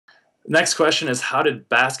Next question is, how did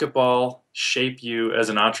basketball shape you as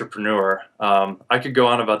an entrepreneur? I could go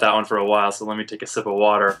on about that one for a while, so let me take a sip of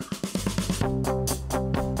water.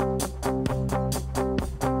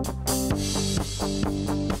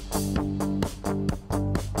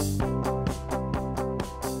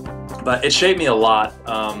 But it shaped me a lot.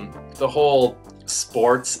 The whole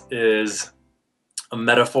sports is a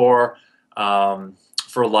metaphor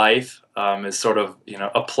for life. Is sort of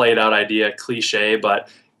a played out idea, cliche, but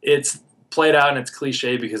it's played out and it's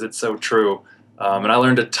cliche because it's so true. And I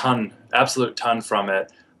learned a ton, absolute ton from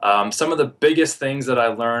it. Some of the biggest things that I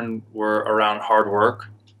learned were around hard work.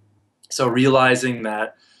 So realizing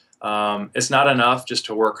that it's not enough just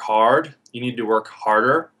to work hard, you need to work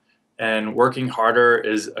harder. And working harder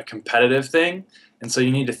is a competitive thing. And so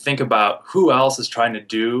you need to think about who else is trying to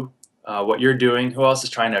do what you're doing, who else is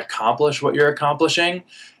trying to accomplish what you're accomplishing,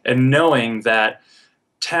 and knowing that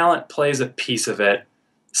talent plays a piece of it,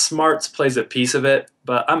 smarts plays a piece of it,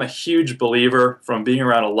 but I'm a huge believer from being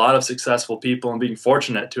around a lot of successful people and being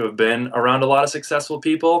fortunate to have been around a lot of successful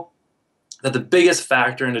people, that the biggest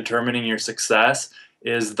factor in determining your success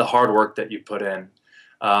is the hard work that you put in.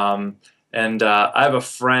 I have a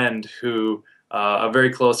friend who, a very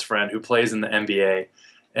close friend who plays in the NBA,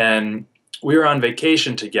 and we were on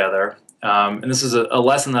vacation together, and this is a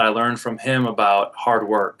lesson that I learned from him about hard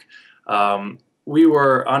work. We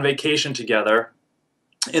were on vacation together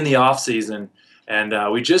in the off season,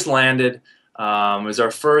 and we just landed. It was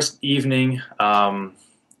our first evening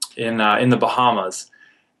in the Bahamas,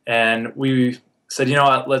 and we said, you know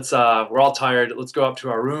what, we're all tired, let's go up to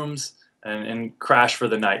our rooms and crash for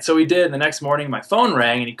the night. So we did, and the next morning my phone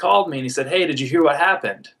rang, and he called me, and he said, hey, did you hear what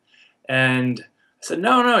happened? And I said,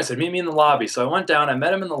 no. He said, meet me in the lobby. So I went down, I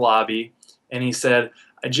met him in the lobby, and he said,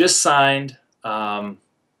 I just signed a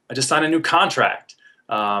new contract.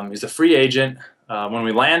 He's a free agent. When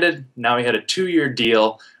we landed, now he had a 2-year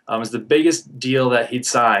deal. It was the biggest deal that he'd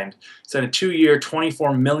signed. He signed a 2-year,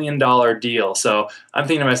 $24 million deal. So I'm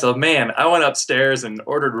thinking to myself, man, I went upstairs and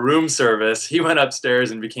ordered room service. He went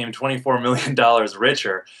upstairs and became $24 million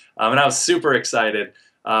richer. And I was super excited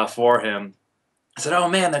for him. I said, oh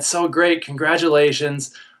man, that's so great.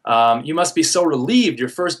 Congratulations. You must be so relieved. Your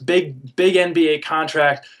first big NBA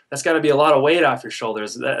contract, that's got to be a lot of weight off your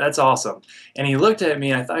shoulders. That's awesome. And he looked at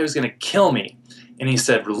me, and I thought he was going to kill me. And he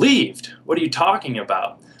said, relieved? What are you talking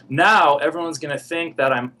about? Now everyone's going to think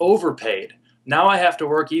that I'm overpaid. Now I have to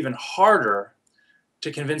work even harder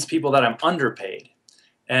to convince people that I'm underpaid.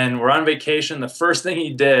 And we're on vacation. The first thing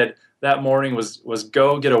he did that morning was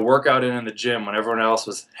go get a workout in the gym when everyone else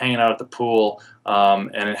was hanging out at the pool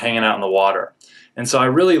and hanging out in the water. And so I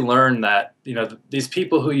really learned that these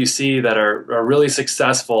people who you see that are really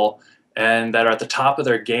successful and that are at the top of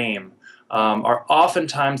their game are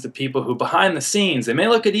oftentimes the people who behind the scenes, they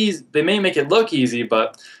may make it look easy,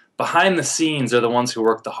 but behind the scenes are the ones who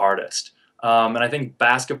work the hardest. And I think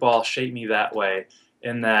basketball shaped me that way,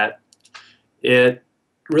 in that it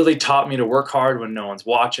really taught me to work hard when no one's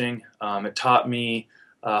watching. It taught me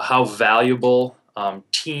how valuable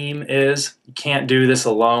team is. You can't do this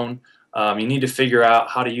alone. You need to figure out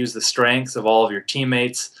how to use the strengths of all of your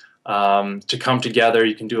teammates to come together.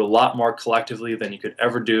 You can do a lot more collectively than you could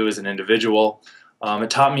ever do as an individual.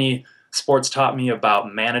 Sports taught me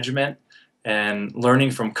about management and learning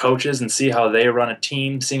from coaches and see how they run a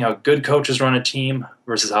team, seeing how good coaches run a team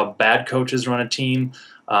versus how bad coaches run a team.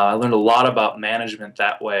 I learned a lot about management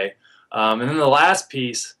that way. And then the last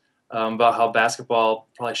piece about how basketball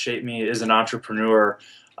probably shaped me as an entrepreneur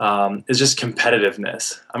is just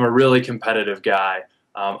competitiveness. I'm a really competitive guy.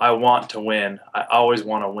 I want to win. I always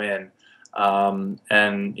want to win.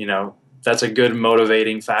 And that's a good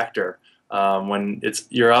motivating factor. When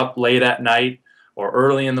you're up late at night or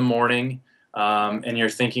early in the morning, and you're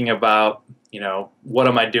thinking about, what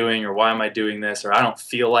am I doing, or why am I doing this, or I don't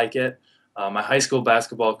feel like it. My high school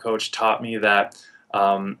basketball coach taught me that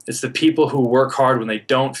it's the people who work hard when they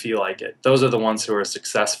don't feel like it. Those are the ones who are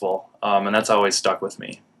successful, and that's always stuck with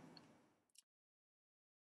me.